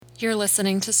You're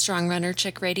listening to Strong Runner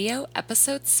Chick Radio,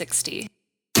 episode 60.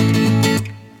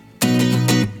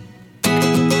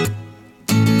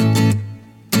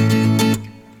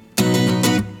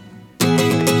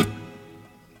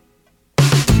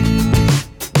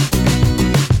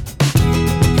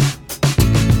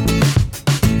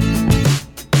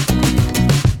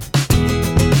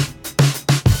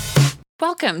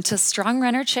 Welcome to Strong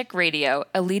Runner Chick Radio,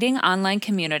 a leading online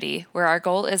community where our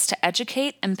goal is to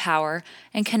educate, empower,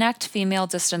 and connect female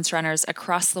distance runners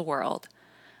across the world.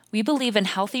 We believe in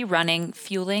healthy running,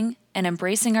 fueling, and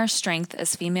embracing our strength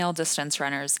as female distance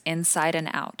runners inside and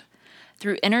out.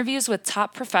 Through interviews with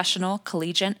top professional,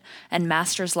 collegiate, and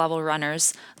master's level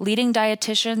runners, leading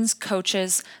dietitians,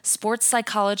 coaches, sports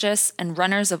psychologists, and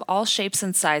runners of all shapes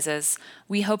and sizes,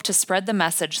 we hope to spread the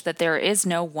message that there is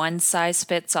no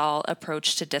one-size-fits-all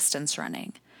approach to distance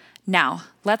running. Now,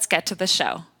 let's get to the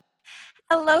show.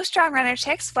 Hello, Strong Runner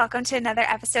Chicks. Welcome to another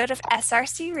episode of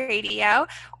SRC Radio.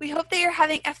 We hope that you're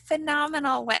having a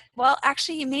phenomenal, well,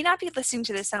 actually, you may not be listening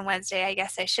to this on Wednesday, I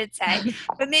guess I should say,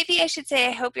 but maybe I should say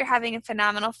I hope you're having a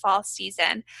phenomenal fall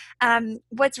season.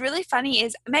 What's really funny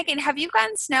is, Megan, have you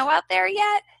gotten snow out there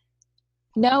yet?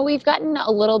 No, we've gotten a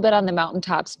little bit on the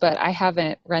mountaintops, but I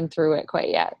haven't run through it quite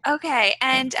yet. Okay,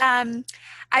 and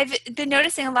I've been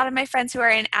noticing a lot of my friends who are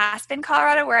in Aspen,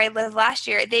 Colorado, where I lived last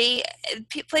year,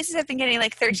 places have been getting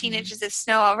like 13 inches of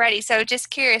snow already. So just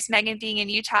curious, Megan, being in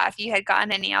Utah, if you had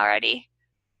gotten any already.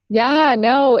 Yeah,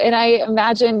 no, and I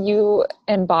imagine you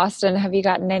in Boston, have you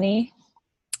gotten any?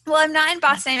 Well, I'm not in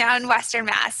Boston, I'm out in Western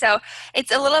Mass, so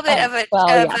it's a little bit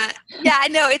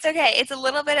it's okay. It's a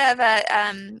little bit of a,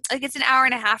 it's an hour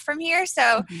and a half from here,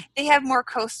 so they have more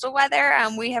coastal weather.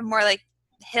 We have more like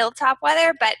hilltop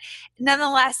weather, but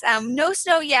nonetheless, no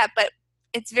snow yet, but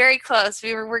it's very close.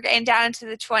 We're getting down into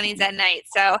the 20s at night,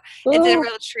 so it's a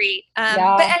real treat.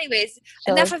 But anyways,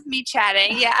 enough of me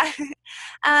chatting. Yeah.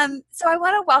 So I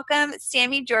want to welcome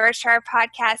Sammy George to our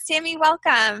podcast. Sammy,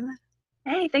 welcome.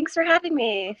 Hey, thanks for having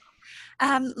me.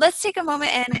 Let's take a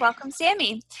moment and welcome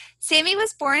Sammy. Sammy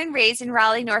was born and raised in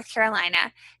Raleigh, North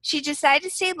Carolina. She decided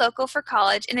to stay local for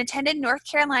college and attended North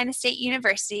Carolina State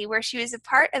University, where she was a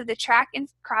part of the track and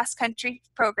cross country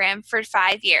program for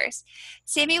 5 years.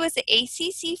 Sammy was the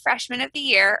ACC Freshman of the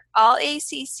Year,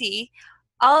 All-ACC,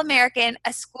 All-American,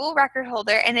 a school record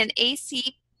holder, and an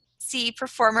ACC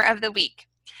Performer of the Week.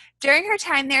 During her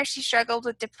time there, she struggled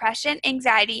with depression,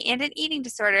 anxiety, and an eating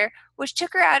disorder, which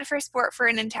took her out of her sport for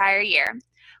an entire year.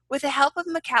 With the help of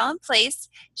McCallum Place,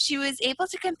 she was able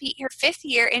to compete her 5th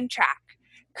year in track.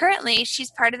 Currently, she's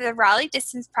part of the Raleigh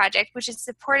Distance Project, which is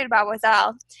supported by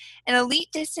Wazal, an elite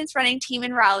distance running team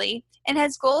in Raleigh, and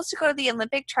has goals to go to the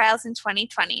Olympic trials in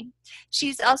 2020.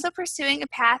 She's also pursuing a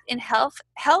path in health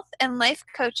and life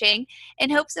coaching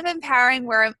in hopes of empowering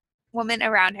women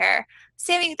around her.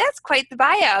 Sammy, that's quite the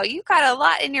bio. You've got a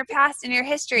lot in your past and your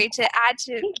history to add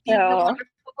to being the wonderful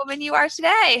woman you are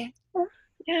today.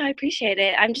 Yeah, I appreciate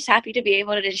it. I'm just happy to be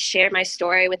able to just share my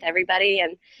story with everybody.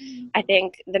 And I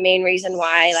think the main reason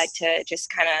why I like to just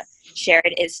kind of share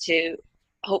it is to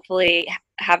hopefully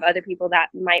have other people that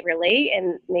might relate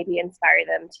and maybe inspire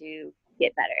them to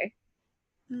get better.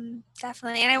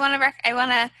 Definitely. And I want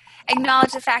to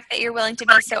acknowledge the fact that you're willing to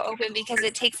be so open, because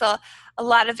it takes a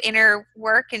lot of inner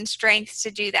work and strength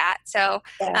to do that. So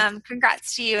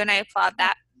congrats to you, and I applaud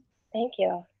that. Thank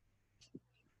you.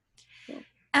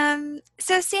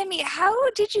 So Sammy, how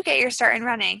did you get your start in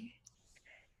running?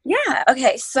 Yeah.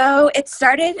 Okay. So I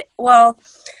started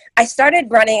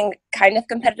running kind of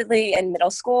competitively in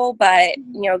middle school, but,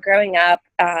 growing up,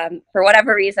 for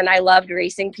whatever reason, I loved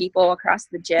racing people across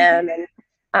the gym and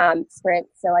sprint.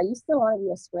 So I used to want to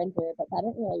be a sprinter, but that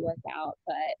didn't really work out.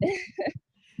 But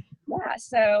yeah,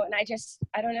 so, and I just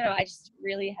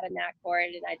really had a knack for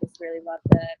it. And I just really loved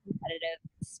the competitive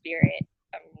spirit,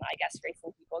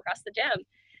 racing people across the gym.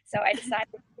 So I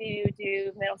decided to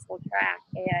do middle school track,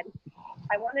 and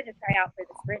I wanted to try out for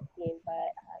the sprint team,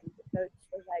 but the coach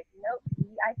was like, nope,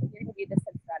 I think you're going to be a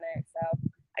distance runner. So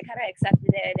I kind of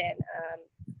accepted it and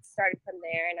started from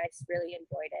there, and I just really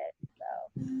enjoyed it. So.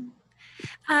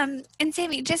 And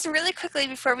Sammy, just really quickly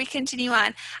before we continue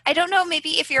on, I don't know,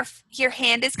 maybe if your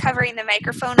hand is covering the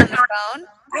microphone on the phone.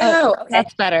 Oh, okay.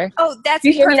 That's better. Oh, that's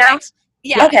you hear me now?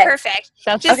 Yeah, okay. Perfect.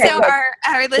 That's just okay, so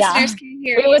our listeners can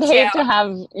hear you. We would hate to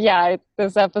have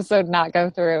this episode not go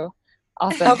through.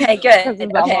 Awesome. Okay, good. Because of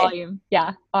the volume.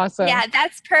 Yeah, awesome. Yeah,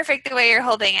 that's perfect the way you're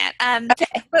holding it.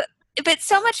 Okay. But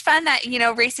so much fun that,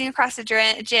 racing across the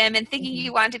gym and thinking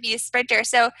you want to be a sprinter.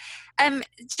 So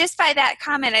just by that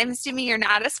comment, I'm assuming you're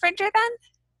not a sprinter then?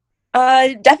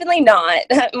 Definitely not.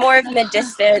 More of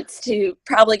mid-distance to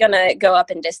probably gonna go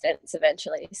up in distance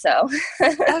eventually. So,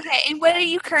 Okay, and what are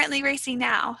you currently racing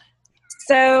now?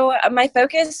 so my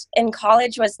focus in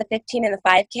college was the 15 and the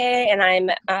 5K, and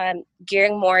I'm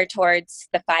gearing more towards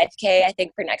the 5K, I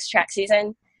think, for next track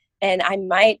season. And I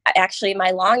might actually,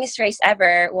 my longest race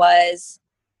ever was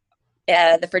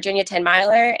the Virginia 10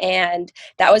 miler, and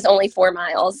that was only 4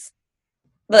 miles,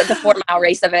 the 4 mile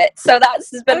race of it. So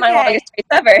that's been my Okay. longest race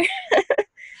ever.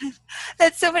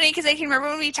 That's so funny because I can remember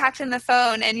when we talked on the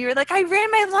phone and you were like, I ran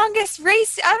my longest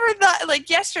race ever like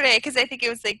yesterday, because I think it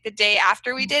was like the day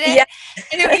after we did it. Yeah.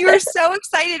 And you were so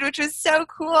excited, which was so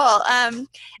cool.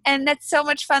 And that's so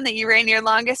much fun that you ran your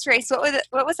longest race.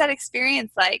 What was that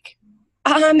experience like?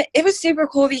 It was super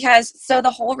cool because so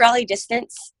the whole Raleigh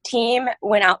Distance team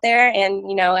went out there,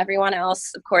 and everyone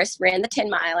else, of course, ran the 10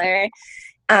 miler.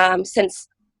 Since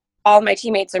all my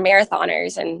teammates are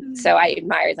marathoners, and so I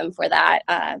admire them for that.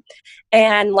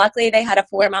 And luckily, they had a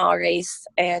 4 mile race,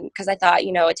 and because I thought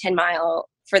a 10 mile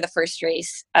for the first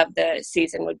race of the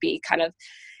season would be kind of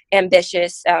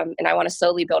ambitious, and I want to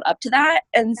slowly build up to that.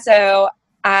 And so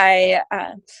I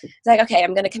was like, okay,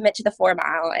 I'm going to commit to the 4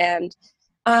 mile, and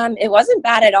it wasn't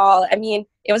bad at all. I mean,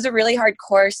 it was a really hard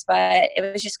course, but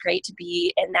it was just great to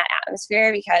be in that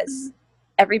atmosphere because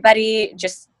everybody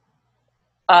just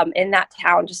in that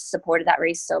town just supported that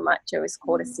race so much. It was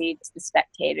cool to see just the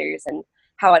spectators and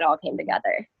how it all came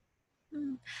together.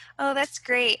 Oh, that's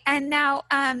great. And now,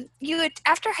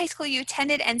 after high school, you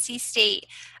attended NC State.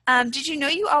 Did you know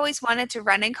you always wanted to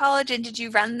run in college? And did you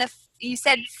run you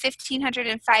said 1,500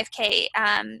 and 5K.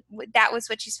 That was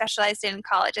what you specialized in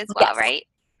college as well, Yes. Right?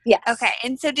 Yes. Okay.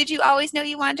 And so did you always know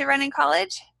you wanted to run in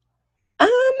college?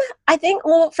 I think,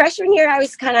 freshman year,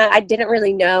 I didn't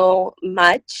really know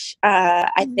much.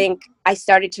 I think I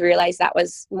started to realize that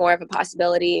was more of a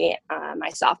possibility my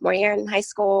sophomore year in high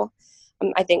school.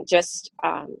 I think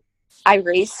I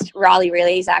raced Raleigh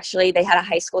Relays, actually. They had a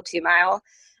high school 2 mile.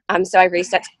 So I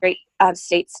raced at Great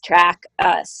State's track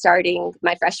starting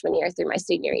my freshman year through my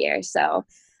senior year. So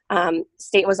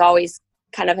state was always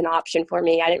kind of an option for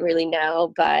me. I didn't really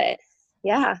know, but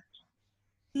yeah.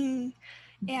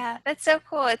 Yeah, that's so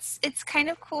cool. It's kind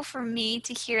of cool for me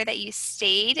to hear that you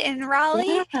stayed in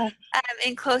Raleigh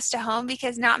and close to home,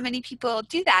 because not many people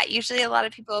do that. Usually a lot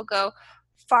of people go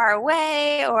far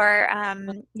away, or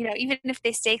even if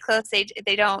they stay close,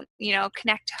 they don't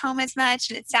connect to home as much.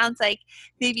 And it sounds like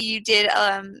maybe you did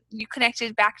you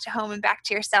connected back to home and back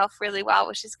to yourself really well,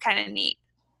 which is kind of neat.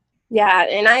 Yeah,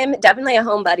 and I am definitely a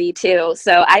homebody too.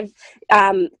 So I've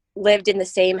lived in the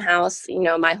same house,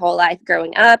 my whole life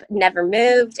growing up, never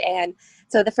moved. And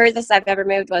so the furthest I've ever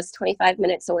moved was 25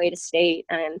 minutes away to state.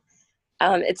 And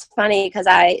it's funny because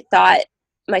I thought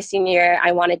my senior year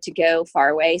I wanted to go far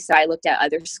away. So I looked at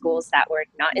other schools that were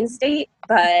not in state,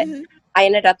 but I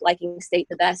ended up liking state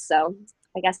the best. So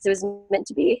I guess it was meant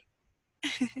to be.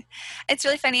 It's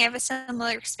really funny. I have a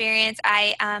similar experience.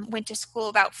 I went to school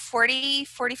about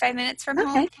 45 minutes from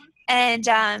home.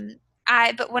 And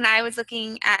but when I was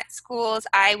looking at schools,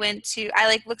 I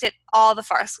looked at all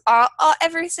the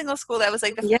every single school that was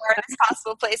like the farthest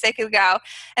possible place I could go.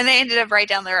 And they ended up right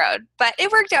down the road. But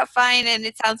it worked out fine, and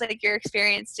it sounds like your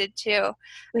experience did too.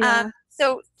 Yeah.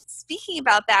 So speaking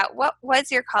about that, what was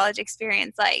your college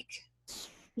experience like?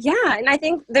 Yeah, and I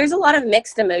think there's a lot of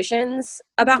mixed emotions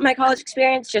about my college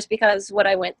experience just because what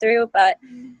I went through, but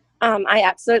I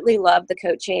absolutely love the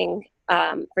coaching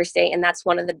for state, and that's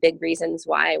one of the big reasons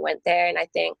why I went there. And I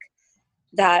think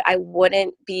that I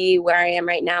wouldn't be where I am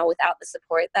right now without the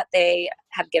support that they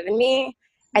have given me.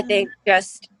 I think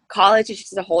just college is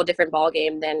just a whole different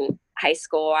ballgame than high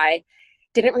school. I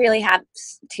didn't really have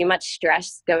too much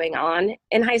stress going on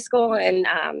in high school, and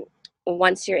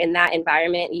once you're in that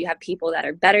environment, you have people that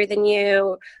are better than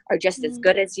you or just as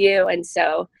good as you. And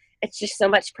so it's just so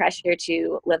much pressure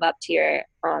to live up to your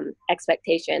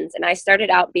expectations. And I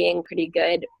started out being pretty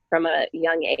good from a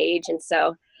young age. And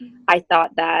so I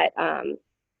thought that,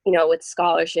 with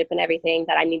scholarship and everything,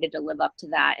 that I needed to live up to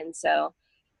that. And so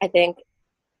I think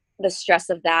the stress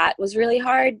of that was really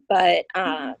hard. But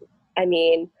I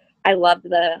mean, I loved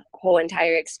the whole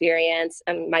entire experience.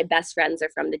 And my best friends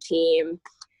are from the team.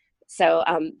 So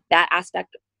that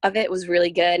aspect of it was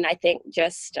really good. And I think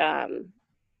just kind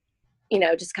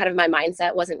of my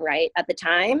mindset wasn't right at the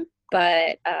time.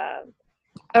 But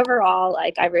overall,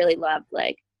 I really loved,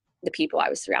 the people I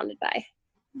was surrounded by.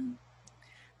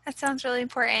 That sounds really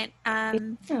important.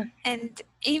 And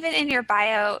even in your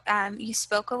bio, you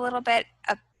spoke a little bit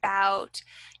about,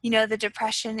 the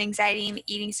depression, anxiety, and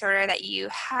eating disorder that you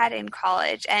had in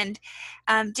college. And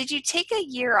did you take a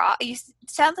year off? It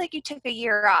sounds like you took a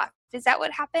year off. Is that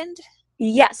what happened?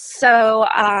 Yes. So,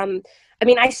 I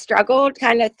mean, I struggled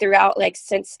kind of throughout, like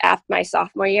since after my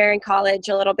sophomore year in college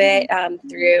a little bit,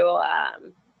 through,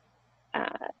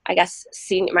 I guess,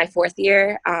 my fourth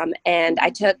year. And I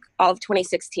took all of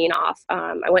 2016 off.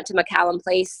 I went to McCallum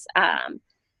Place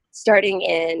starting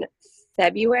in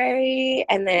February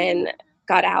and then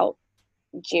got out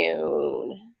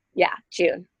June. Yeah,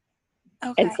 June.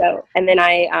 Okay. And then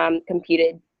I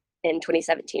competed in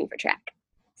 2017 for track.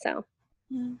 So.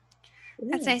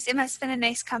 That's nice. It must have been a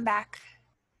nice comeback.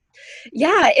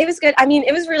 Yeah, it was good. I mean,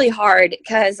 it was really hard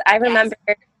because I remember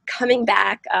coming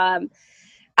back.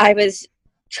 I was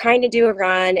trying to do a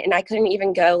run and I couldn't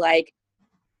even go like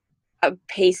a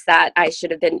pace that I should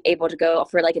have been able to go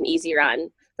for like an easy run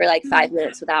for like 5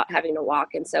 minutes without having to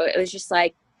walk. And so it was just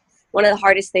like one of the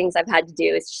hardest things I've had to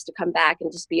do is just to come back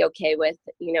and just be okay with,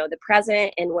 you know, the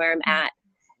present and where I'm at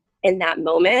in that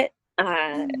moment.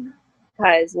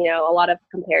 Because, you know, a lot of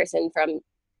comparison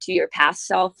to your past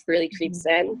self really creeps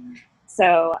in.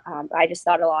 So I just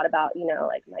thought a lot about, you know,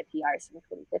 like my PRs from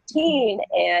 2015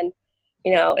 and,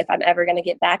 you know, if I'm ever going to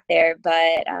get back there.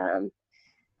 But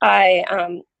I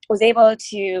was able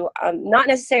to not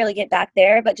necessarily get back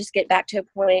there, but just get back to a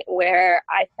point where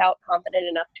I felt confident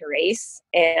enough to race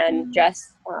and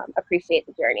just appreciate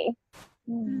the journey.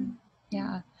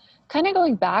 Yeah. Kind of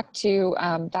going back to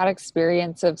that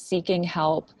experience of seeking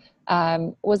help,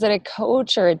 was it a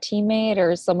coach or a teammate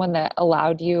or someone that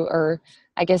allowed you or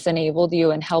I guess enabled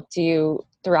you and helped you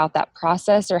throughout that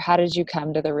process? Or how did you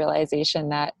come to the realization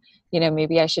that, you know,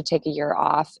 maybe I should take a year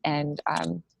off and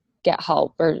get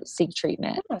help or seek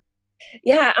treatment?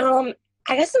 Yeah.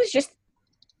 I guess it was just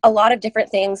a lot of different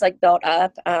things like built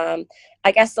up.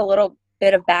 I guess a little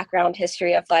bit of background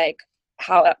history of like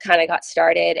how it kind of got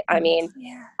started. I mean,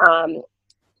 and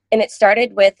it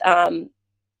started with,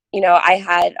 you know, I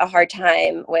had a hard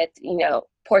time with, you know,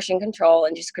 portion control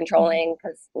and just controlling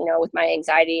because, you know, with my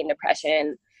anxiety and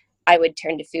depression, I would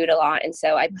turn to food a lot. And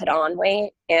so I put on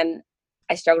weight and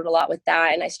I struggled a lot with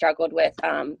that. And I struggled with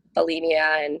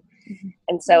bulimia.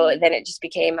 And so then it just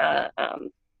became a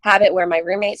habit where my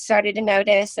roommates started to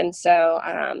notice. And so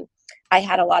I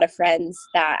had a lot of friends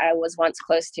that I was once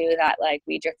close to that like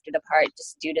we drifted apart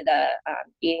just due to the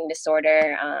eating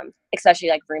disorder, especially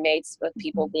like roommates with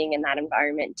people being in that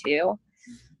environment too.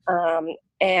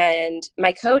 And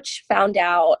my coach found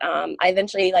out, I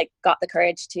eventually like got the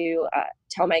courage to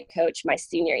tell my coach my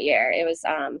senior year. It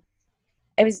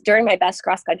was during my best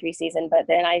cross country season, but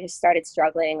then I just started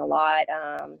struggling a lot.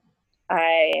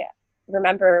 I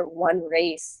remember one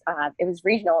race, it was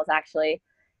regionals actually.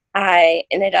 I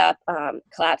ended up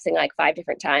collapsing like 5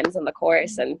 different times on the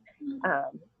course, and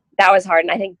that was hard.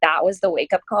 And I think that was the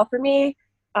wake up call for me.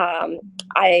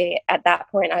 At that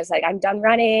point, I was like, I'm done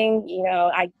running. You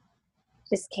know, I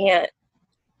just can't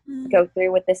go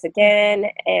through with this again.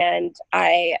 And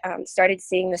I started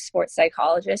seeing the sports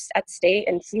psychologist at State,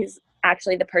 and she's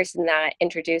actually the person that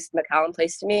introduced McCallum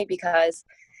Place to me because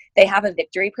they have a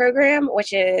victory program,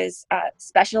 which is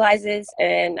specializes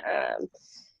in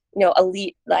you know,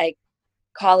 elite like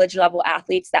college level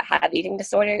athletes that have eating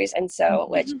disorders. And so,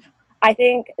 which I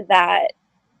think that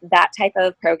type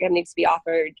of program needs to be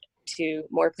offered to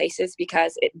more places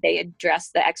because they address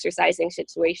the exercising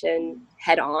situation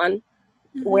head on,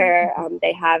 where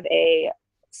they have a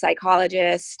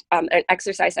psychologist, an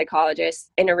exercise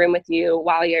psychologist in a room with you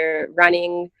while you're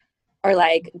running or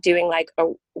like doing like a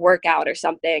workout or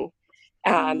something,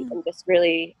 and just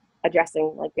really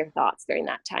addressing like your thoughts during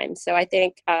that time. So I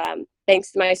think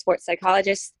thanks to my sports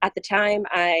psychologist at the time,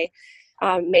 I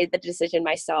made the decision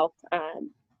myself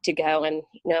to go, and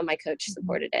you know, my coach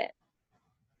supported it.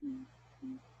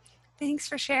 Thanks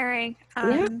for sharing.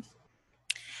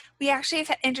 We actually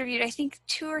have interviewed, I think,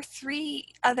 2 or 3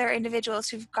 other individuals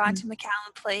who've gone to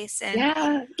McCallum Place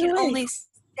and can only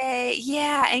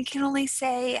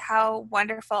say how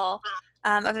wonderful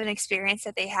of an experience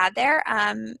that they had there.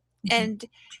 And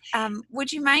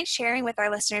would you mind sharing with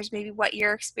our listeners maybe what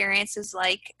your experience is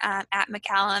like at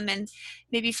McCallum, and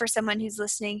maybe for someone who's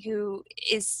listening who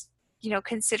is, you know,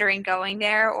 considering going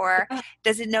there or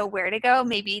doesn't know where to go,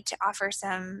 maybe to offer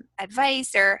some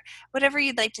advice or whatever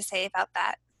you'd like to say about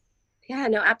that? Yeah,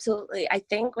 no, absolutely. I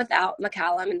think without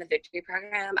McCallum and the victory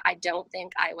program, I don't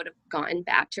think I would have gone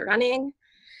back to running.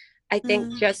 I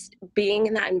think just being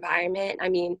in that environment, I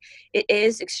mean, it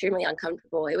is extremely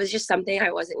uncomfortable. It was just something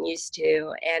I wasn't used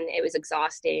to, and it was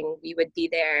exhausting. We would be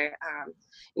there,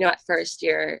 you know, at first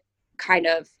you're kind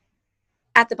of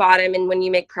at the bottom, and when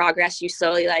you make progress, you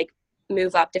slowly like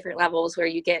move up different levels where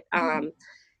you get, you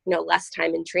know, less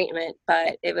time in treatment.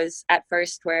 But it was at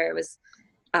first where it was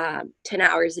 10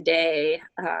 hours a day,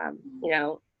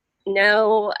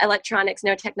 no electronics,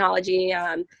 no technology,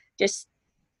 just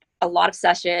a lot of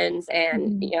sessions.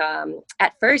 And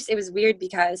at first it was weird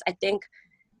because I think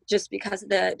just because of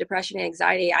the depression and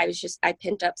anxiety, I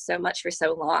pent up so much for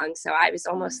so long. So I was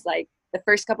almost like the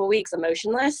first couple of weeks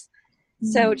emotionless.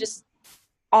 So just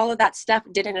all of that stuff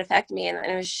didn't affect me. And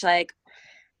it was just like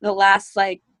the last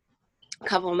like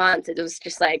couple of months, it was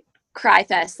just like cry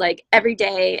fest, like every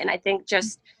day. And I think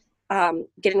just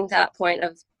getting to that point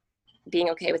of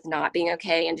being okay with not being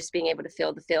okay and just being able to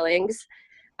feel the feelings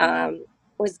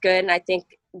was good. And I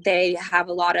think they have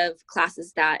a lot of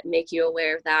classes that make you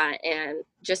aware of that. And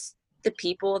just the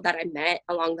people that I met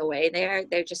along the way there,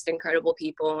 they're just incredible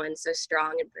people and so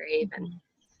strong and brave. And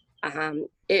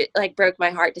it like broke my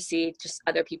heart to see just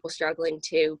other people struggling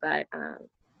too. But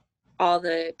all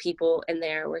the people in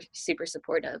there were super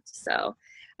supportive. So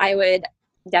I would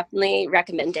definitely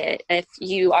recommend it if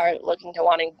you are looking to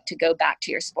wanting to go back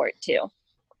to your sport too.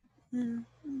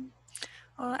 Mm-hmm.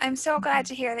 Well, I'm so glad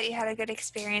to hear that you had a good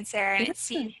experience there, and it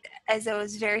seemed as though it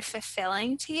was very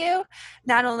fulfilling to you.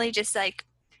 Not only just like,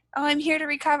 oh, I'm here to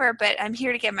recover, but I'm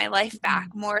here to get my life back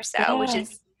more so, which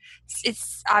is,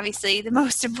 it's obviously the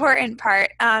most important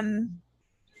part.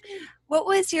 What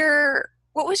was your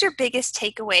biggest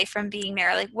takeaway from being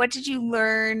there? Like, what did you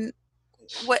learn?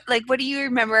 What do you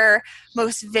remember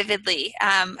most vividly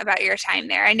about your time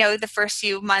there? I know the first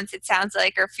few months, it sounds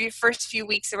like, or first few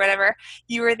weeks or whatever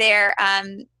you were there,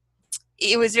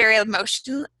 it was very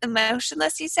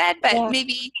emotionless, you said, but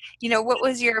maybe, what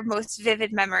was your most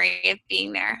vivid memory of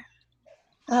being there?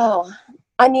 Oh,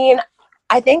 I mean,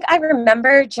 I think I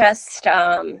remember just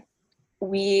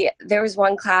there was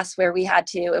one class where we had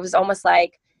to, it was almost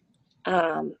like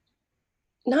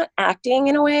not acting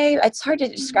in a way. It's hard to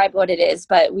describe what it is,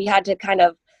 but we had to kind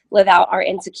of live out our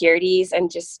insecurities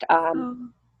and just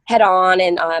head on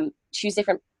and choose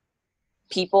different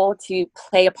people to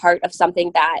play a part of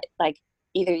something that like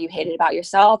either you hated about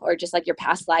yourself or just like your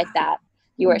past life that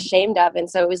you were ashamed of. And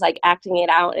so it was like acting it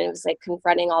out, and it was like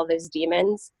confronting all those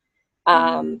demons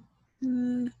out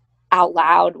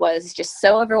loud was just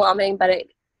so overwhelming, but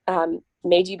it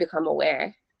made you become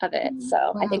aware of it.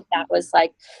 So I think that was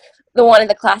like one of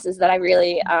the classes that I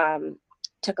really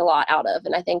took a lot out of,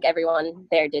 and I think everyone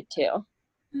there did too.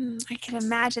 I can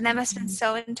imagine. That must have been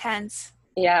so intense.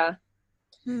 Yeah.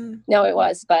 No, it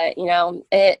was, but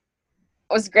it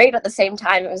was great at the same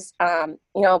time. It was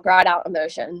brought out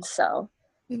emotions. So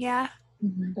yeah,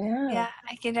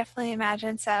 I can definitely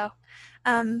imagine. So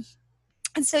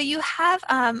and so you have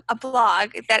a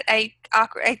blog that I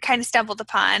kind of stumbled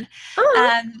upon.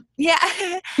 And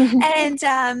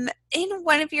in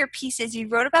one of your pieces, you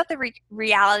wrote about the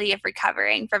reality of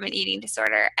recovering from an eating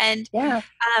disorder. And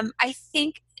I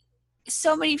think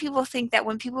so many people think that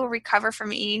when people recover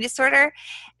from an eating disorder,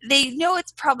 they know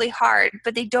it's probably hard,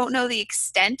 but they don't know the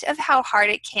extent of how hard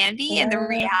it can be and the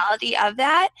reality of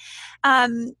that.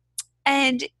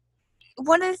 And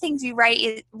one of the things you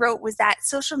wrote was that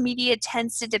social media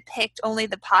tends to depict only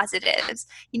the positives.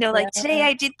 Like today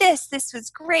I did this was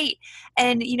great.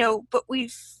 And, but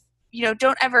we've,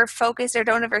 don't ever focus or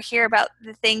don't ever hear about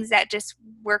the things that just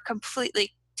were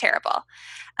completely terrible.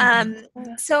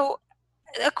 So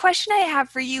a question I have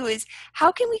for you is,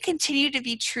 how can we continue to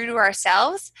be true to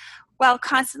ourselves while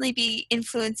constantly be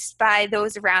influenced by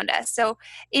those around us? So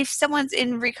if someone's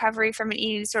in recovery from an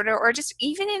eating disorder, or just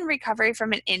even in recovery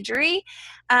from an injury,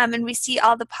 and we see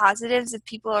all the positives of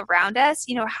people around us,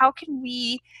 how can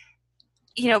we,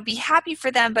 be happy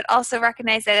for them, but also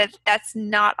recognize that that's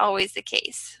not always the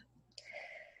case?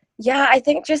 Yeah, I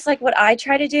think just like what I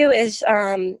try to do is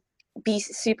be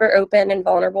super open and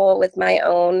vulnerable with my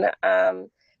own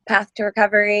path to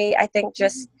recovery. I think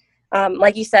just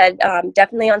like you said,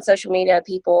 definitely on social media,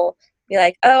 people be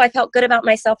like, oh, I felt good about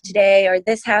myself today, or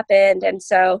this happened. And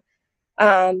so,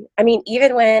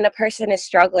 even when a person is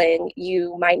struggling,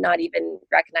 you might not even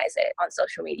recognize it on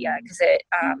social media because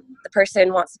the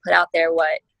person wants to put out there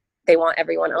what they want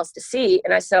everyone else to see.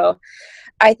 And so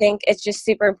I think it's just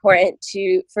super important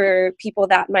for people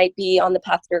that might be on the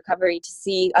path to recovery to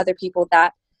see other people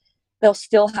that they'll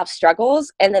still have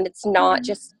struggles, and then it's not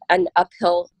just an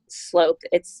uphill slope.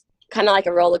 It's kind of like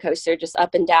a roller coaster, just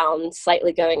up and down,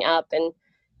 slightly going up. And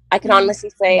I can honestly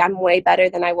say I'm way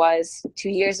better than I was 2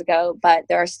 years ago, but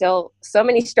there are still so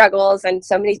many struggles and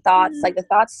so many thoughts, like the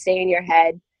thoughts stay in your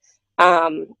head.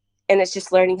 And it's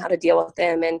just learning how to deal with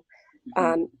them. And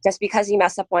just because you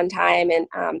mess up one time and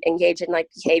engage in like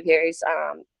behaviors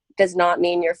does not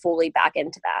mean you're fully back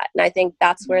into that. And I think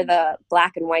that's where the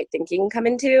black and white thinking come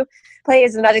into play,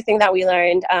 is another thing that we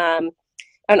learned.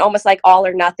 almost like all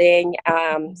or nothing.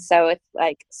 So if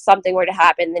like something were to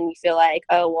happen, then you feel like,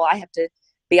 oh, well, I have to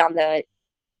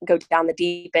go down the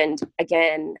deep end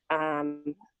again.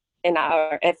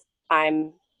 Or if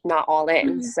I'm not all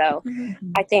in. So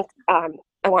I think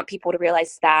I want people to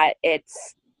realize that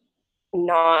it's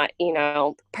not,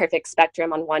 perfect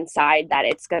spectrum on one side, that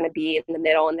it's going to be in the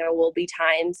middle, and there will be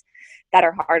times that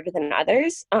are harder than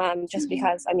others. Just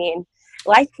because,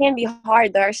 life can be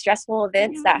hard. There are stressful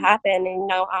events that happen, and,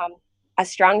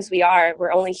 as strong as we are,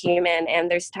 we're only human,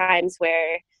 and there's times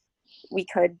where we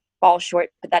could fall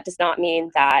short, but that does not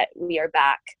mean that we are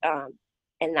back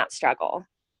in that struggle.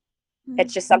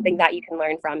 It's just something that you can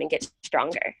learn from and get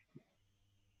stronger.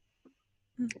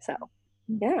 So,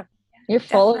 yeah. You're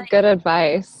full of good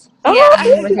advice. Oh, yeah.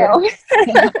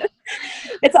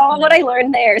 It's all what I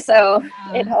learned there. So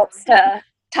it helps to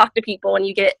talk to people and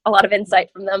you get a lot of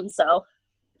insight from them. So,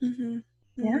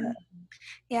 yeah.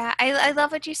 Yeah, I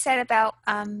love what you said about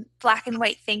black and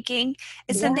white thinking.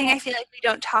 It's something I feel like we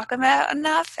don't talk about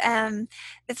enough.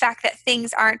 The fact that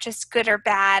things aren't just good or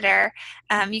bad, or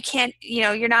you can't,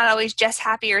 you're not always just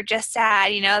happy or just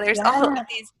sad. There's all of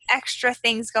these extra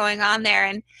things going on there.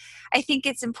 And I think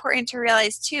it's important to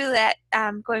realize too that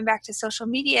going back to social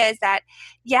media is that,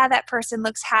 that person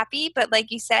looks happy, but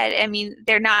like you said,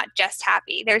 they're not just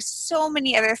happy. There's so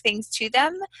many other things to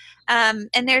them. And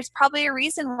there's probably a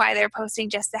reason why they're posting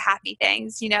just the happy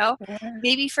things,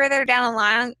 maybe further down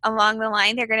along the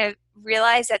line, they're going to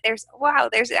realize that there's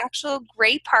an actual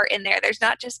gray part in there. There's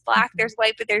not just black, there's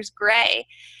white, but there's gray.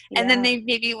 And then they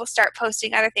maybe will start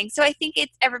posting other things. So I think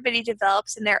everybody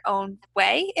develops in their own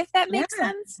way, if that makes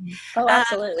sense. Oh,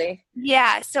 absolutely.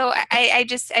 So I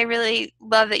really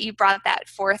love that you brought that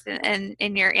forth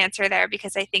in your answer there,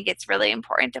 because I think it's really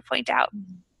important to point out.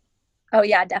 Oh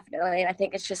yeah, definitely. And I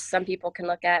think it's just some people can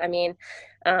look at, you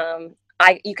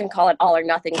can call it all or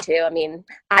nothing too.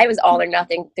 I was all or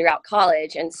nothing throughout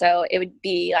college. And so it would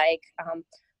be like,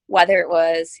 whether it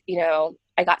was,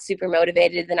 I got super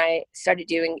motivated, then I started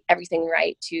doing everything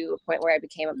right to a point where I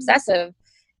became obsessive.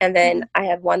 And then I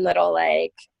had one little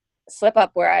slip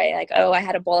up where I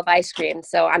had a bowl of ice cream,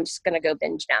 so I'm just going to go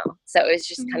binge now. So it was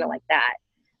just kind of like that,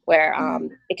 where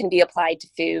it can be applied to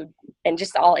food and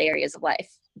just all areas of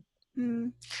life.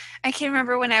 I can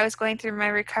remember when I was going through my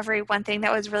recovery, one thing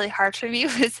that was really hard for me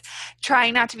was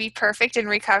trying not to be perfect in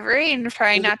recovery, and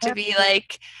trying not to be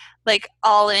like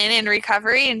all in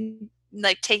recovery, and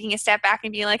taking a step back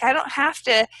and being like, I don't have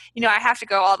to, I have to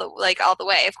go all the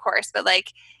way, of course, but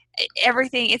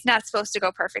everything, it's not supposed to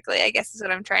go perfectly, I guess is what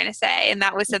I'm trying to say. And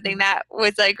that was something that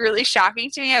was really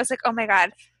shocking to me. I was like, oh my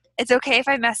God, it's okay if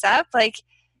I mess up,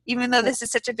 even though this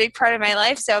is such a big part of my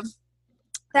life. So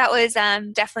that was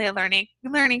definitely a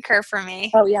learning curve for me.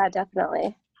 Oh yeah,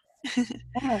 definitely.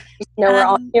 We're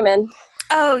all human.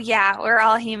 Oh yeah, we're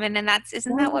all human, and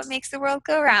isn't that what makes the world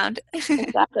go round?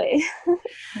 Exactly.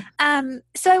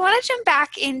 So I want to jump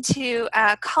back into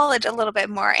college a little bit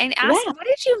more and ask, what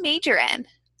did you major in?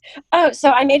 Oh,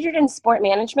 so I majored in sport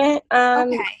management.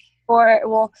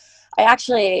 I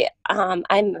actually, I'm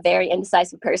a very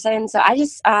indecisive person. So I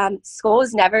just, school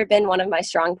has never been one of my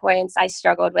strong points. I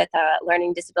struggled with a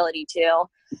learning disability too.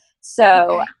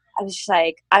 So I was just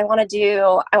like, I wanted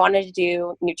to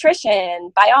do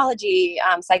nutrition, biology,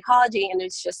 psychology. And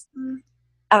it's just,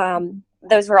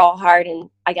 those were all hard. And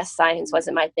I guess science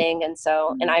wasn't my thing. And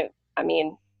so,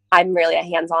 I'm really a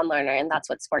hands-on learner, and that's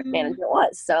what sport management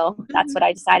was. So that's what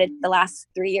I decided the last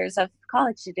 3 years of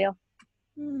college to do.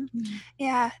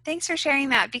 Yeah, thanks for sharing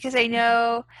that, because I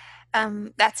know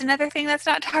that's another thing that's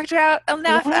not talked about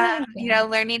enough,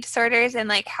 learning disorders and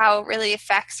how it really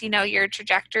affects, your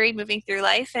trajectory moving through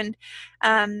life. And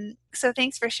so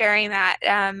thanks for sharing that.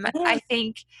 I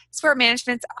think sport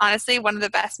management's honestly one of the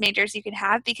best majors you can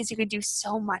have, because you can do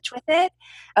so much with it.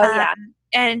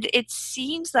 And it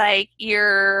seems like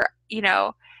you're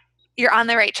on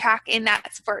the right track in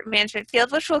that sport management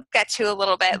field, which we'll get to a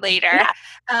little bit later.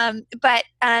 But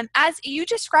as you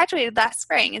just graduated last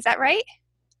spring, is that right?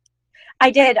 I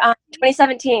did,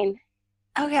 2017.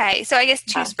 Okay, so I guess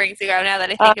 2 springs ago, now that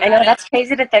I think about it. I know, that's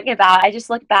crazy to think about. I just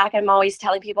look back, I'm always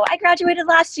telling people, I graduated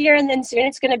last year, and then soon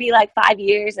it's going to be 5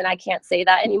 years, and I can't say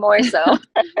that anymore, so.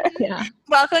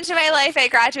 Welcome to my life. I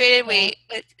graduated,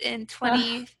 in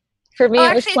 20... For me,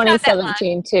 it was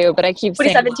 2017 too, but I keep saying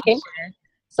 2017.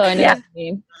 So I know what you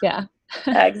mean. Yeah.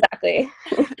 Exactly.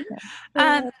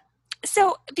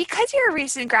 So because you're a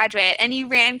recent graduate and you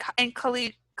ran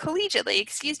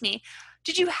collegiately,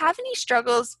 did you have any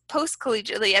struggles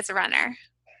post-collegiately as a runner?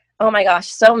 Oh my gosh,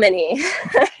 so many.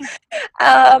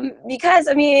 Because,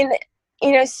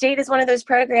 state is one of those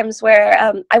programs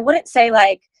where I wouldn't say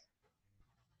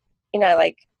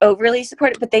like overly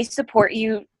supportive, but they support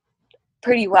you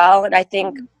pretty well. And I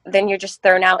think then you're just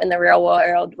thrown out in the real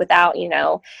world without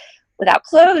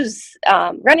clothes,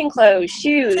 running clothes,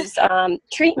 shoes,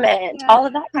 treatment, all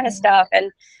of that kind of stuff.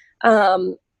 And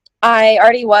I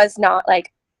already was not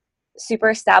like super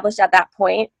established at that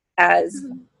point as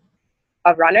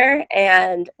a runner,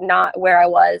 and not where I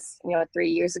was, 3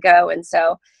 years ago. And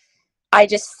so I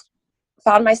just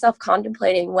found myself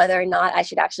contemplating whether or not I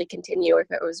should actually continue, or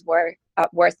if it was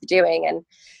worth doing. And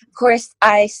of course,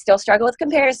 I still struggle with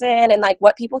comparison and like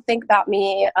what people think about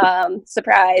me.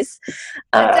 Surprise.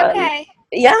 That's okay.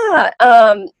 Yeah.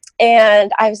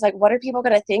 And I was like, what are people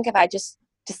going to think if I just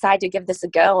decide to give this a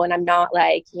go and I'm not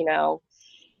like,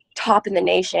 top in the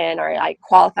nation or like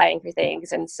qualifying for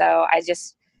things? And so I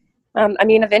just,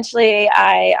 eventually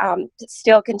I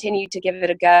still continued to give it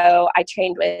a go. I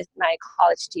trained with my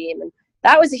college team, and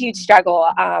that was a huge struggle.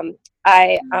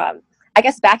 I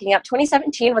guess backing up,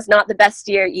 2017 was not the best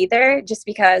year either, just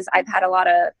because I've had a lot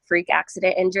of freak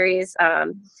accident injuries. I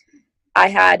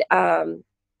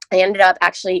ended up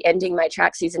actually ending my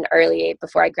track season early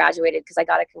before I graduated because I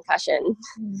got a concussion.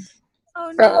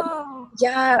 Oh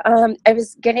no! I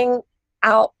was getting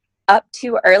out up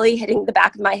too early, hitting the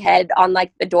back of my head on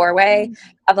like the doorway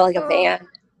of like a van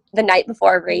the night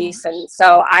before a race, and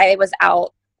so I was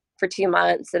out for 2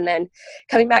 months, and then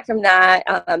coming back from that,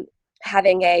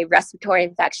 having a respiratory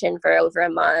infection for over a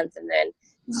month, and then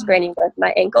spraining both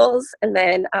my ankles, and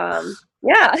then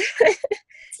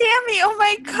Sammy, oh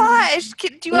my gosh. Do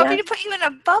you want me to put you in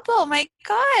a bubble? Oh my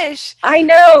gosh. I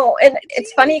know. And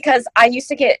it's funny because I used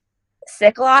to get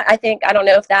sick a lot. I don't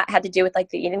know if that had to do with like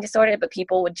the eating disorder, but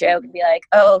people would joke and be like,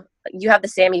 oh, you have the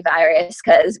Sammy virus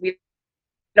because we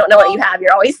don't know what you have.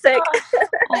 You're always sick.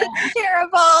 That's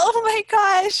terrible. Oh my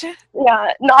gosh.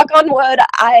 Yeah. Knock on wood.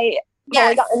 I've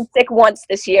only gotten sick once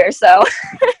this year. So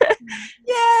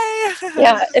yay.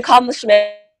 Yeah.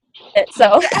 Accomplishment.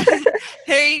 So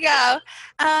there you go.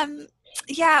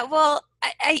 Well,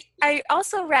 I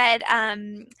also read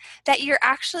that you're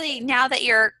actually, now that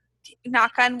you're,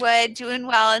 knock on wood, doing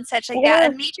well and such like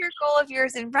that, a major goal of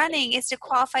yours in running is to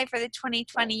qualify for the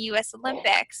 2020 U.S.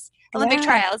 Olympic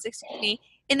trials,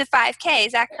 in the 5K.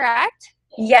 Is that correct?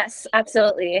 Yes,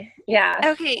 absolutely. Yeah.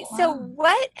 Okay. So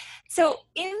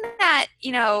in that,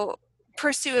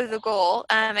 pursuit of the goal,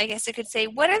 I guess I could say,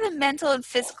 what are the mental and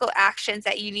physical actions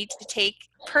that you need to take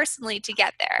personally to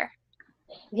get there?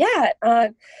 Yeah.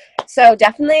 So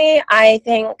definitely, I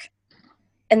think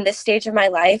in this stage of my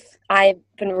life, I've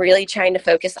been really trying to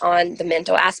focus on the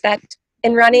mental aspect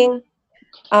in running.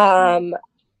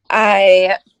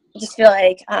 I just feel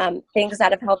like things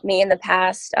that have helped me in the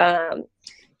past,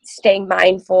 staying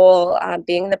mindful,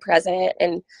 being in the present,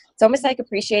 and it's almost like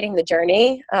appreciating the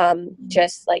journey.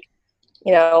 Just like,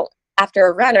 after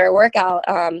a run or a workout,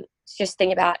 just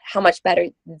thinking about how much better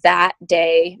that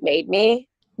day made me.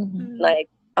 Like,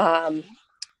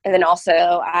 and then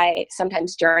also I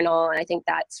sometimes journal, and I think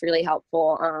that's really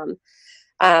helpful.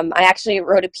 I actually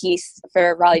wrote a piece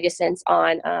for Raleigh Distance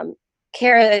on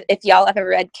Kara. If y'all have ever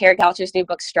read Kara Goucher's new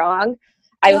book, Strong,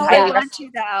 I would highly want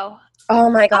to though. Oh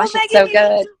my gosh, it's so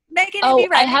good. Megan,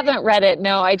 I haven't read it.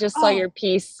 No, I just saw your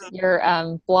piece, your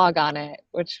blog on it,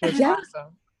 which was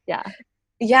awesome.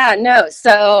 Yeah, no.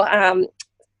 So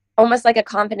almost like a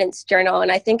confidence journal,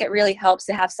 and I think it really helps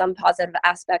to have some positive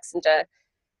aspects into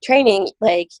training.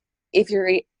 Like if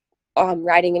you're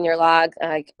writing in your log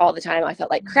like all the time, I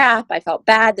felt like crap, I felt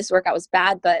bad, this workout was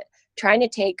bad, but trying to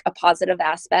take a positive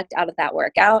aspect out of that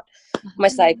workout,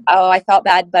 almost like, oh, I felt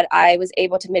bad, but I was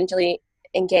able to mentally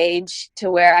engage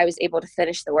to where I was able to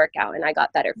finish the workout, and I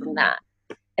got better from that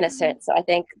in a sense. So I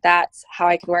think that's how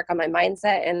I can work on my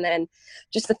mindset. And then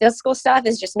just the physical stuff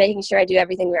is just making sure I do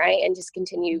everything right and just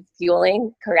continue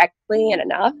fueling correctly and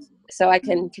enough so I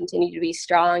can continue to be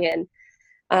strong, and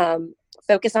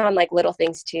focus on like little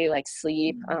things too, like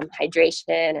sleep,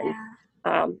 hydration,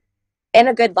 and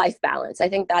a good life balance. I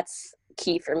think that's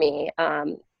key for me.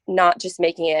 Not just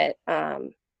making it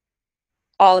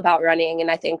all about running.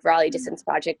 And I think Raleigh Distance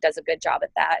Project does a good job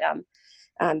at that.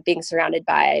 Being surrounded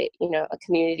by, a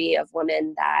community of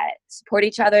women that support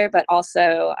each other, but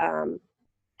also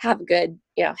have a good,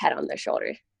 head on their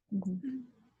shoulder.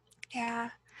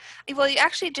 Yeah. Well, you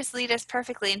actually just lead us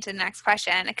perfectly into the next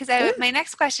question, because my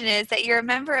next question is that you're a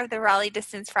member of the Raleigh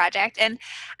Distance Project, and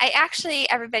I actually,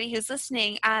 everybody who's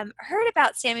listening, heard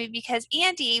about Sammy because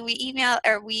Andy, we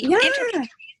interviewed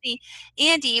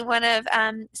Andy, one of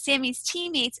Sammy's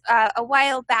teammates, a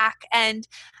while back, and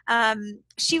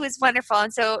she was wonderful.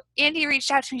 And so Andy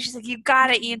reached out to me. She's like, you got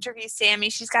to interview Sammy.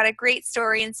 She's got a great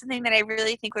story and something that I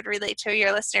really think would relate to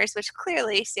your listeners, which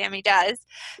clearly Sammy does.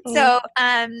 So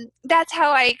that's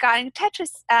how I got in touch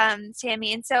with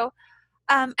Sammy. And so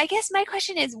I guess my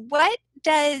question is, what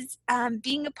does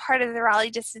being a part of the Raleigh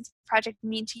Distance Project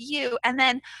mean to you? And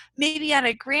then maybe on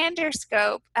a grander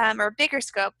scope or bigger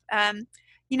scope,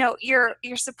 you know, you're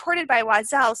supported by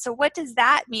Wazelle. So what does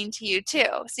that mean to you too?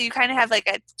 So you kind of have like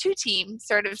a 2-team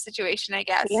sort of situation, I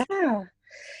guess. Yeah.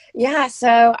 Yeah.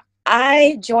 So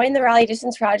I joined the Raleigh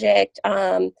Distance Project.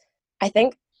 I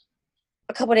think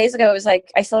a couple of days ago, it was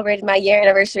like I celebrated my year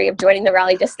anniversary of joining the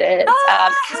Raleigh Distance.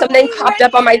 Something popped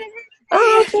up on my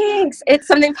thanks.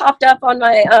 Something popped up on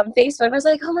my Facebook. I was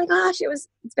like, oh my gosh, it's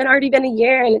already been a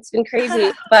year and it's been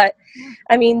crazy. But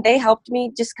I mean, they helped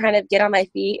me just kind of get on my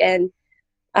feet and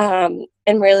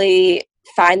really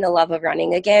find the love of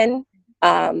running again.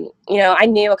 You know, I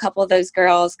knew a couple of those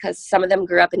girls because some of them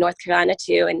grew up in North Carolina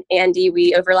too. And Andy,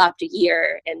 we overlapped a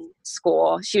year in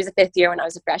school. She was a 5th year when I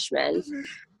was a freshman.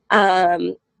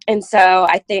 And so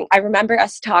I remember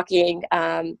us talking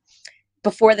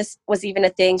before this was even a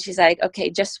thing. She's like, okay,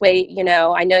 just wait. You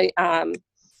know, I know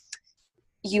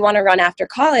you want to run after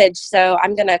college, so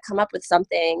I'm going to come up with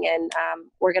something and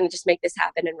we're going to just make this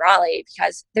happen in Raleigh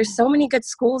because there's so many good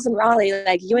schools in Raleigh,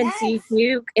 like UNC,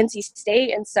 Duke, NC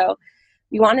State. And so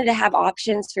we wanted to have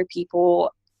options for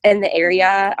people in the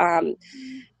area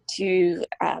to, you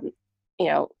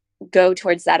know, go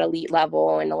towards that elite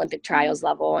level and Olympic trials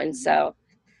level. And so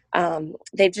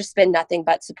they've just been nothing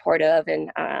but supportive.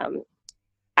 And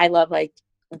I love like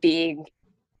being,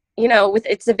 you know,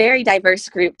 it's a very diverse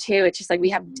group too. It's just like we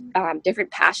have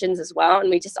different passions as well. And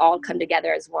we just all come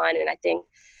together as one. And I think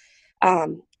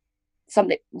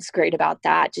something that's great about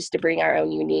that, just to bring our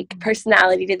own unique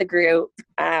personality to the group.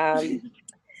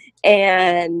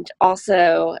 And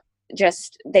also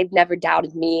just, they've never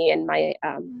doubted me and my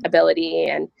ability.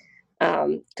 And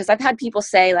because I've had people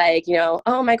say like, you know,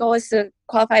 oh, my goal is to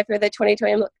qualify for the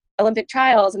 2020 Olympic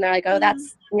trials. And they're like, oh,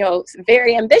 that's, you know,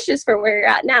 very ambitious for where you're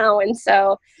at now. And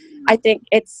so I think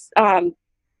it's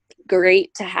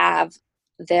great to have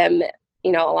them,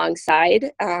 you know,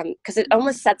 alongside because it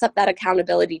almost sets up that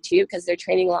accountability too, because they're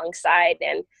training alongside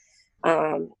and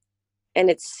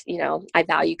it's, you know, I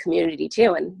value community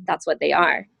too. And that's what they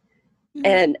are.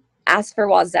 And as for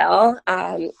Wazelle,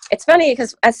 it's funny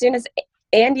because as soon as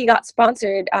Andy got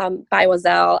sponsored by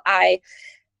Wazelle,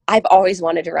 I've always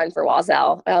wanted to run for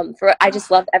Wazelle. I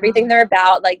just love everything they're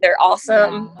about. Like, they're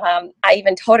awesome. I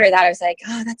even told her that. I was like,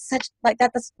 oh, that's such like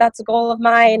that's a goal of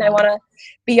mine. I want to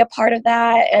be a part of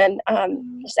that, and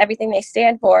just everything they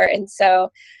stand for. And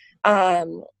so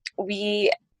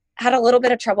we had a little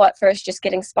bit of trouble at first just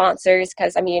getting sponsors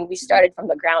because, I mean, we started from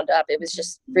the ground up. It was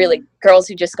just really girls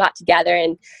who just got together,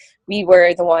 and we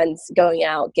were the ones going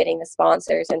out getting the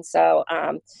sponsors. And so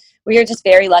we were just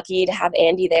very lucky to have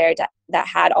Andy there that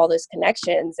had all those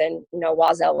connections. And, you know,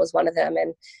 Wazelle was one of them.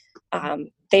 And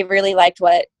they really liked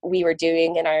what we were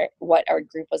doing and what our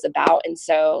group was about. And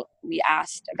so we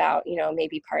asked about, you know,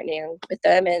 maybe partnering with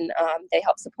them, and they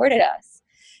helped supported us.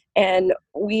 And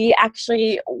we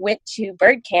actually went to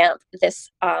bird camp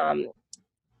this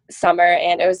summer,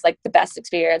 and it was like the best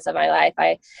experience of my life.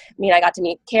 I mean, I got to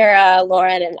meet Kara,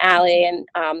 Lauren, and Allie, and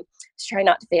was trying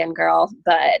not to fangirl,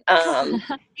 but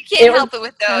you can't help it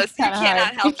with those. You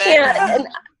cannot help it.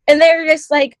 And they're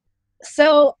just like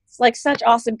such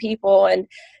awesome people, and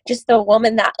just the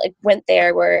women that like went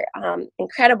there were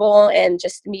incredible, and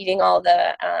just meeting all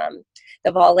the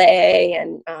valet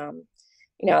and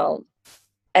you know,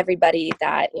 everybody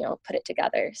that, you know, put it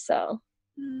together. So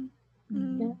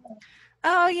yeah.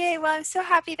 Oh, yay. Well, I'm so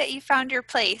happy that you found your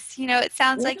place. You know, it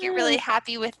sounds like you're really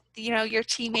happy with, you know, your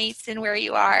teammates and where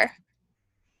you are.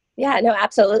 Yeah, no,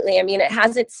 absolutely. I mean,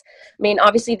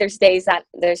 obviously there's days that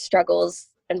there's struggles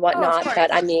and whatnot,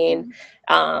 but I mean,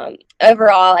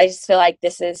 overall, I just feel like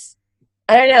this is,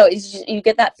 I don't know, you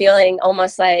get that feeling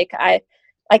almost like, I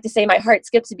like to say my heart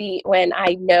skips a beat when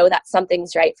I know that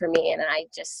something's right for me. And I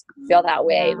just feel that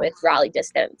way with Raleigh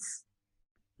Distance.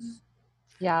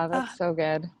 Yeah, that's so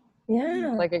good. Yeah.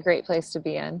 It's like a great place to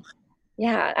be in.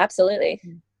 Yeah, absolutely.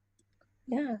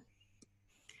 Yeah.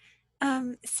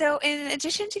 So in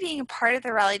addition to being a part of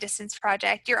the Raleigh Distance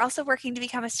Project, you're also working to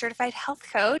become a certified health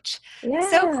coach. Yeah.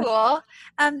 So cool.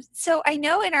 So I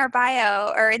know in our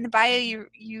bio, or in the bio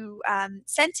you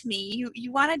sent to me,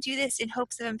 you want to do this in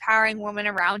hopes of empowering women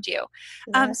around you.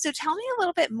 Yeah. So tell me a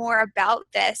little bit more about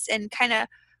this and kind of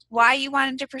why you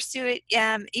wanted to pursue it,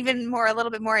 a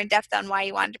little bit more in depth on why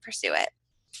you wanted to pursue it.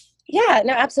 Yeah,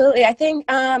 no, absolutely. I think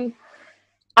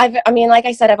I I mean, like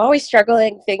I said, I've always struggled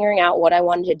figuring out what I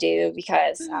wanted to do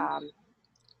because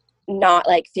not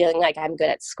like feeling like I'm good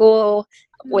at school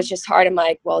was just hard. I'm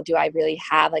like, well, do I really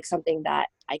have like something that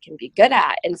I can be good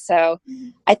at? And so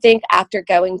I think after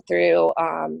going through,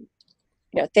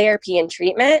 therapy and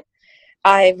treatment,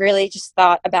 I really just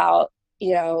thought about,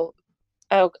 oh,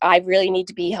 I really need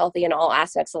to be healthy in all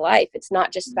aspects of life. It's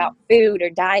not just about food or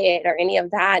diet or any of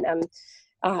that.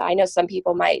 I know some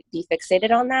people might be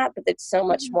fixated on that, but it's so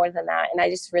much more than that. And I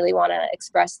just really want to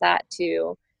express that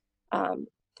to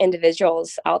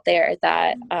individuals out there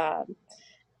that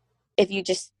if you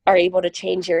just are able to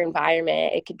change your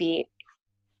environment, it could be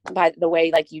by the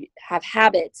way, like you have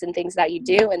habits and things that you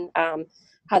do, and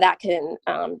how that can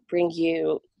bring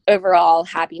you overall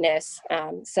happiness.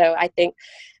 So I think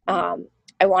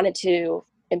I wanted to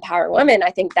empower women.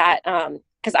 I think that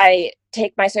because I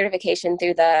take my certification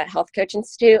through the Health Coach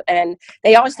Institute, and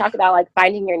they always talk about like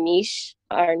finding your niche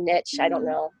or niche. I don't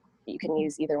know. You can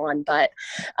use either one, but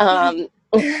I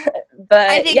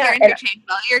think you're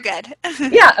interchangeable. You're good.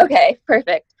 Yeah. Okay.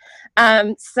 Perfect.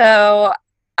 So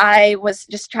I was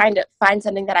just trying to find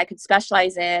something that I could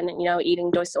specialize in.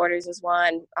 Eating disorders is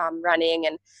one, running,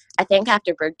 and I think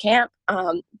after bird camp,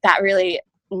 that really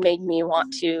made me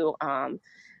want to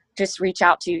just reach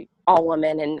out to all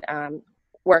women and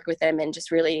work with them and just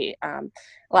really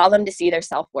allow them to see their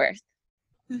self-worth.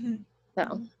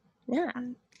 So, yeah.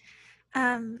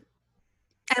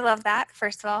 I love that.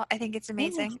 First of all, I think it's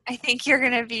amazing. I think you're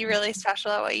going to be really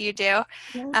special at what you do.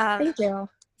 Thank you.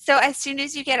 So as soon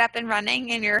as you get up and running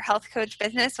in your health coach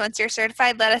business, once you're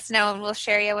certified, let us know and we'll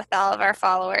share you with all of our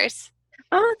followers.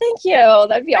 Oh, thank you.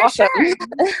 That'd be awesome.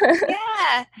 Sure.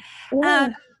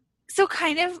 Yeah. So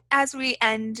kind of as we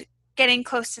getting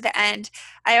close to the end,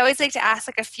 I always like to ask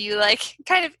like a few like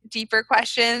kind of deeper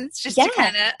questions just to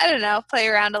kind of, I don't know, play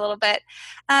around a little bit.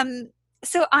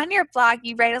 So on your blog,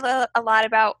 you write a lot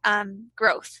about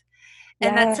growth,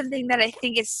 and that's something that I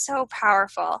think is so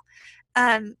powerful.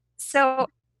 So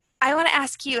I want to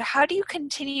ask you, how do you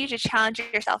continue to challenge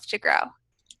yourself to grow?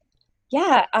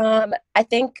 Yeah, I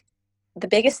think the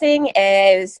biggest thing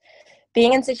is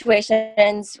being in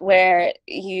situations where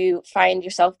you find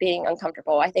yourself being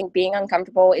uncomfortable. I think being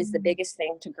uncomfortable is the biggest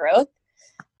thing to growth.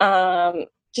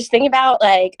 Just think about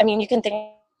you can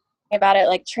think about it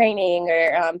like training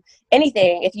or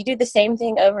anything. If you do the same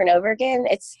thing over and over again,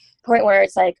 it's a point where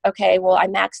it's like, okay, well, I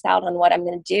maxed out on what I'm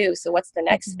going to do. So what's the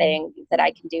next thing that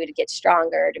I can do to get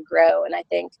stronger, to grow? And I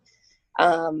think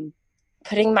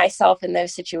putting myself in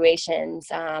those situations,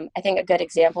 I think a good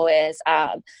example is,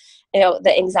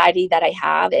 the anxiety that I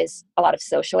have is a lot of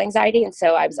social anxiety. And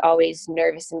so I was always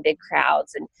nervous in big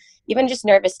crowds and even just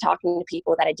nervous talking to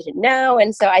people that I didn't know.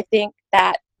 And so I think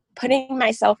that putting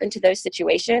myself into those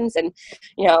situations and,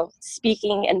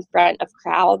 speaking in front of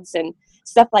crowds and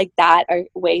stuff like that are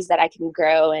ways that I can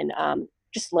grow and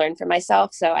just learn from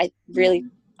myself. So I really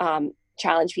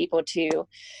challenge people to,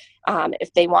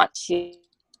 if they want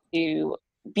to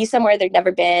be somewhere they've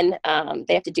never been,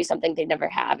 they have to do something they never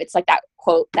have. It's like that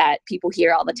quote that people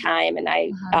hear all the time, and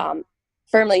I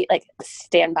firmly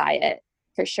stand by it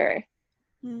for sure.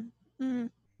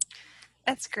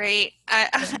 That's great.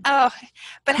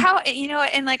 But how,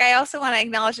 and I also want to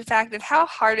acknowledge the fact of how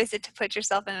hard is it to put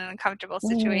yourself in an uncomfortable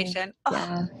situation?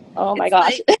 Oh my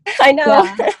gosh. I know.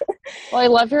 Yeah. Well, I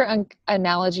love your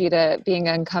analogy to being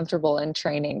uncomfortable in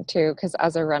training too, because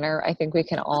as a runner, I think we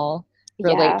can all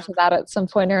relate to that at some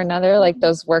point or another, like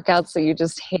those workouts that you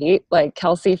just hate. Like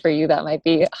Kelsey, for you, that might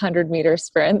be 100-meter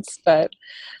sprints, but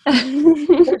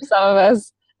for some of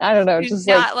us, I don't know, just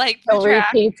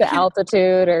repeat to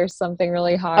altitude or something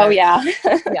really hard. Oh yeah.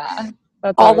 Yeah.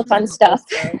 That's all the fun stuff.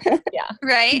 Yeah.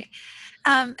 Right.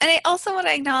 And I also want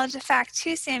to acknowledge the fact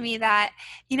too, Sammy, that,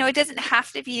 it doesn't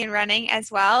have to be in running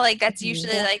as well. Like that's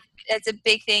usually it's a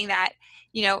big thing that,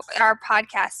 our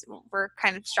podcast, we're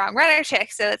kind of strong runner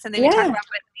chicks. So that's something we talk about.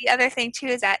 But the other thing too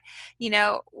is that,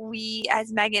 we,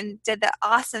 as Megan, did the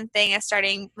awesome thing of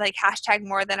starting hashtag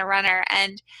more than a runner.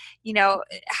 And,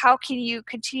 how can you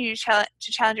continue to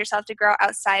challenge yourself to grow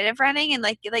outside of running? And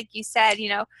like you said,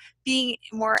 being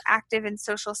more active in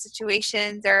social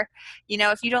situations, or,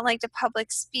 if you don't like to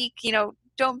public speak,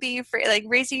 don't be afraid,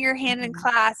 raising your hand in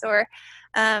class, or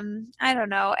I don't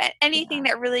know, anything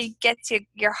that really gets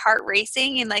your heart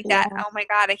racing and that, oh my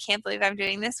God, I can't believe I'm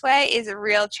doing this way, is a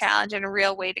real challenge and a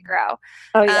real way to grow.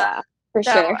 Oh yeah, for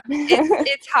sure.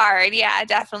 It's hard. Yeah,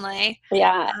 definitely.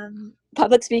 Yeah.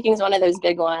 Public speaking is one of those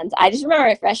big ones. I just remember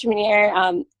my freshman year,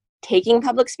 taking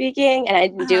public speaking, and I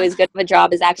didn't do as good of a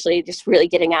job as actually just really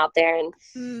getting out there.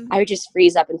 And I would just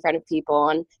freeze up in front of people,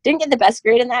 and didn't get the best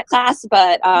grade in that class.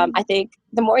 But I think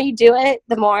the more you do it,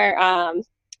 the more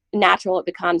natural it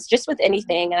becomes, just with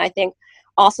anything. And I think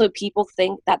also people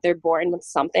think that they're born with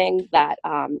something that,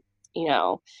 you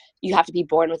know, you have to be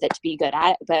born with it to be good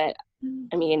at. But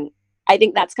I mean, I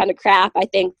think that's kind of crap. I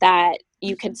think that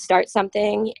you can start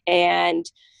something, and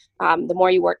the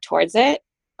more you work towards it,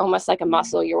 almost like a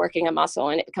muscle, you're working a muscle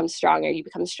and it becomes stronger. You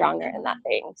become stronger in that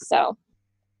thing. So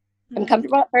I'm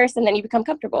comfortable at first, and then you become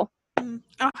comfortable.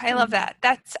 Oh, I love that.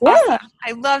 That's awesome.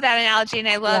 I love that analogy. And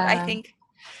I think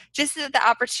just the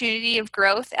opportunity of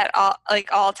growth at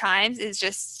all times is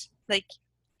just like,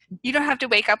 you don't have to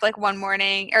wake up like one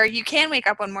morning, or you can wake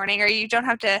up one morning, or you don't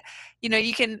have to, you know,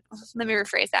 you can, let me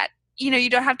rephrase that. You know, you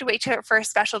don't have to wait for a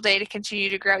special day to continue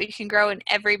to grow. You can grow in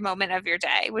every moment of your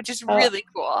day, which is really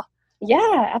cool.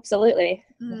 Yeah, absolutely.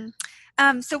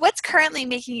 So what's currently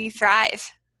making you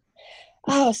thrive?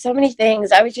 Oh, so many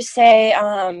things. I would just say,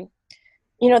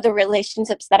 you know, the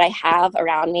relationships that I have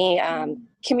around me,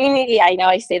 community, I know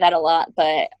I say that a lot,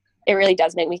 but it really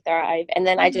does make me thrive. And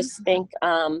then I just think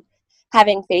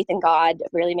having faith in God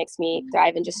really makes me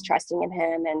thrive, and just trusting in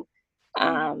him,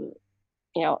 and,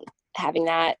 you know, having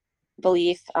that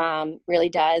belief really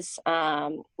does.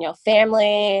 You know,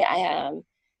 family,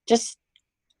 just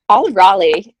all of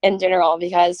Raleigh in general,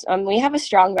 because we have a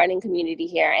strong running community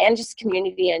here, and just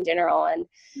community in general. And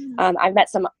I've met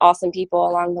some awesome people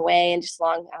along the way, and just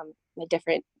along the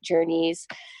different journeys.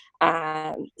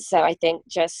 So I think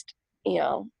just, you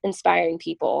know, inspiring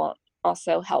people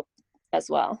also help as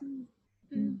well.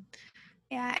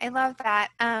 Yeah, I love that.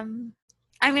 I'm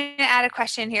going to add a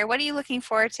question here. What are you looking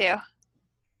forward to?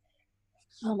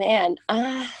 Oh man,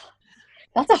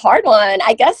 that's a hard one.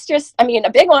 I guess just, I mean,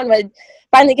 a big one would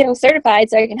finally getting certified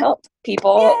so I can help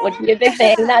people would be a big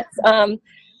thing. That's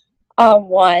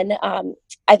one.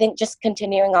 I think just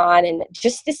continuing on, and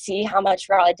just to see how much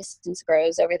Raleigh Distance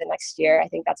grows over the next year. I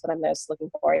think that's what I'm most looking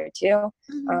forward to.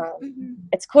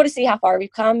 It's cool to see how far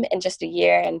we've come in just a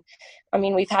year. And I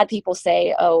mean, we've had people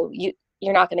say, oh,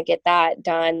 you're not going to get that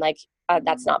done. Like,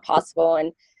 that's not possible.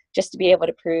 And just to be able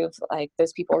to prove like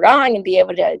those people wrong and be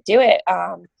able to do it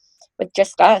with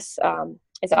just us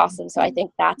is awesome. So I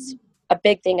think that's a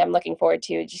big thing I'm looking forward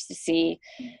to, just to see,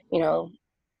 you know,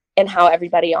 and how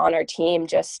everybody on our team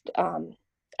just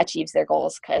achieves their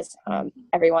goals, because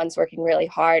everyone's working really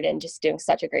hard and just doing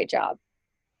such a great job.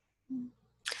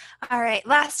 All right,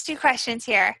 last two questions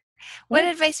here. What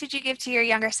advice would you give to your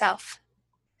younger self?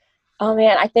 Oh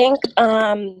man, I think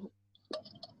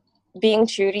being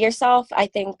true to yourself, I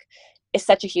think, is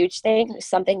such a huge thing. It's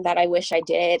something that I wish I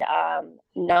did.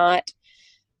 Not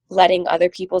letting other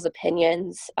people's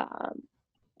opinions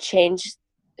change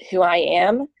who I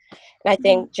am. And I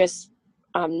think just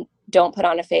don't put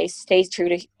on a face, stay true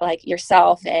to like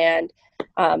yourself, and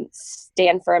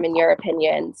stand firm in your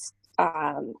opinions,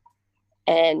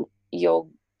 and you'll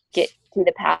get to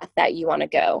the path that you want to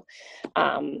go.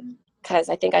 Because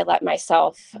I think I let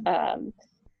myself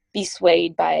be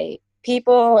swayed by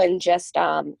people, and just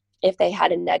if they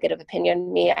had a negative opinion of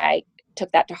me, I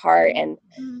took that to heart, and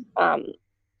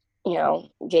you know,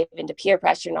 gave into peer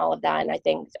pressure and all of that. And I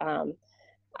think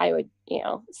I would, you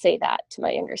know, say that to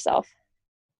my younger self.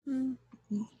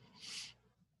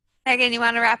 Megan, you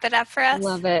want to wrap it up for us?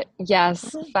 Love it.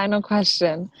 Yes. Final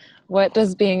question. What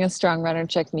does being a strong runner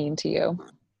chick mean to you?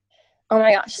 Oh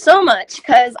my gosh, so much.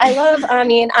 Because I love, I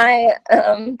mean, I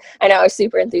know I was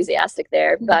super enthusiastic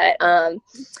there, but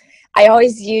I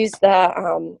always use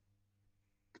the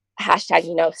hashtag,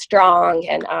 you know, strong,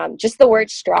 and just the word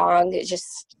strong is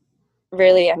just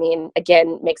really, I mean,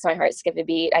 again, makes my heart skip a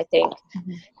beat. I think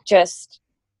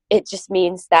it just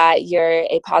means that you're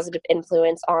a positive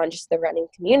influence on just the running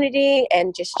community,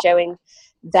 and just showing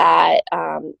that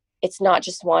it's not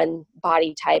just one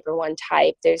body type or one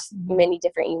type. There's many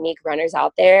different unique runners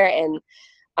out there, and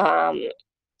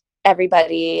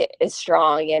everybody is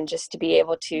strong, and just to be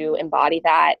able to embody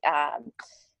that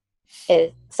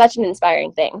is such an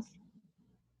inspiring thing.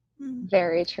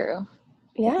 Very true.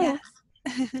 Yeah.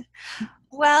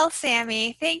 Well,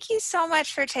 Sammy, thank you so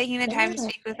much for taking the time to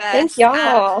speak with us. Thank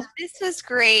y'all. This was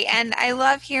great, and I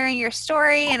love hearing your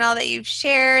story and all that you've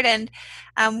shared, and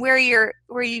where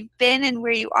you've been and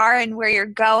where you are and where you're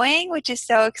going, which is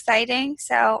so exciting.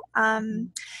 So,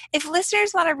 if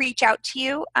listeners want to reach out to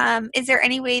you, is there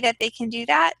any way that they can do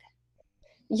that?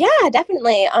 Yeah,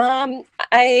 definitely.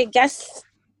 I guess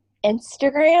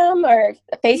Instagram or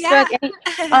Facebook.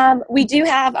 Yeah. We do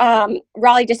have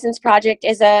Raleigh Distance Project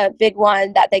is a big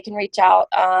one that they can reach out.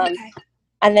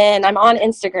 And then I'm on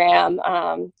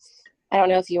Instagram. I don't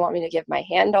know if you want me to give my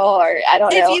handle, or I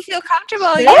don't know. If you feel comfortable,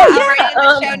 Oh, I'll write in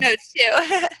the show notes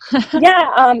too.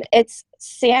 Yeah, it's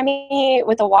Sammy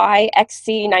with a Y,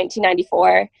 XC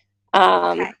 1994.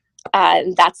 Okay.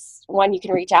 And that's one you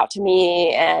can reach out to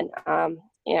me, and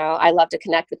I love to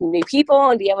connect with new people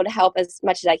and be able to help as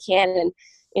much as I can. And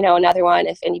another one,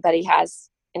 if anybody has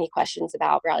any questions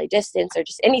about Raleigh Distance or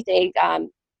just anything,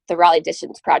 the Raleigh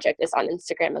Distance Project is on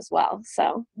Instagram as well.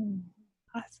 So.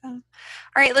 Awesome.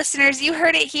 All right, listeners, you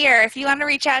heard it here. If you want to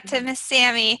reach out to Miss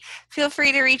Sammy, feel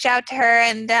free to reach out to her.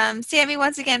 And Sammy,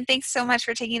 once again, thanks so much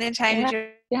for taking the time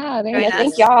to join us.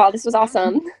 Thank y'all. This was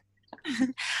awesome.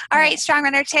 All right, Strong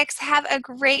Runner Chicks, have a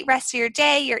great rest of your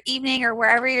day, your evening, or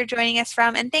wherever you're joining us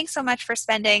from. And thanks so much for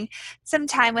spending some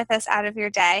time with us out of your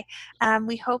day.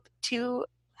 We hope to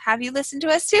have you listen to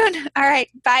us soon. All right,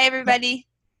 bye, everybody.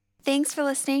 Thanks for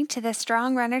listening to the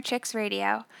Strong Runner Chicks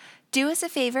Radio. Do us a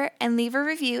favor and leave a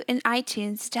review in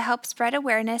iTunes to help spread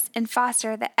awareness and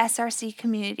foster the SRC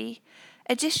community.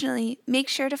 Additionally, make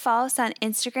sure to follow us on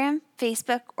Instagram,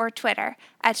 Facebook, or Twitter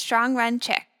at Strong Run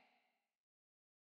Chick.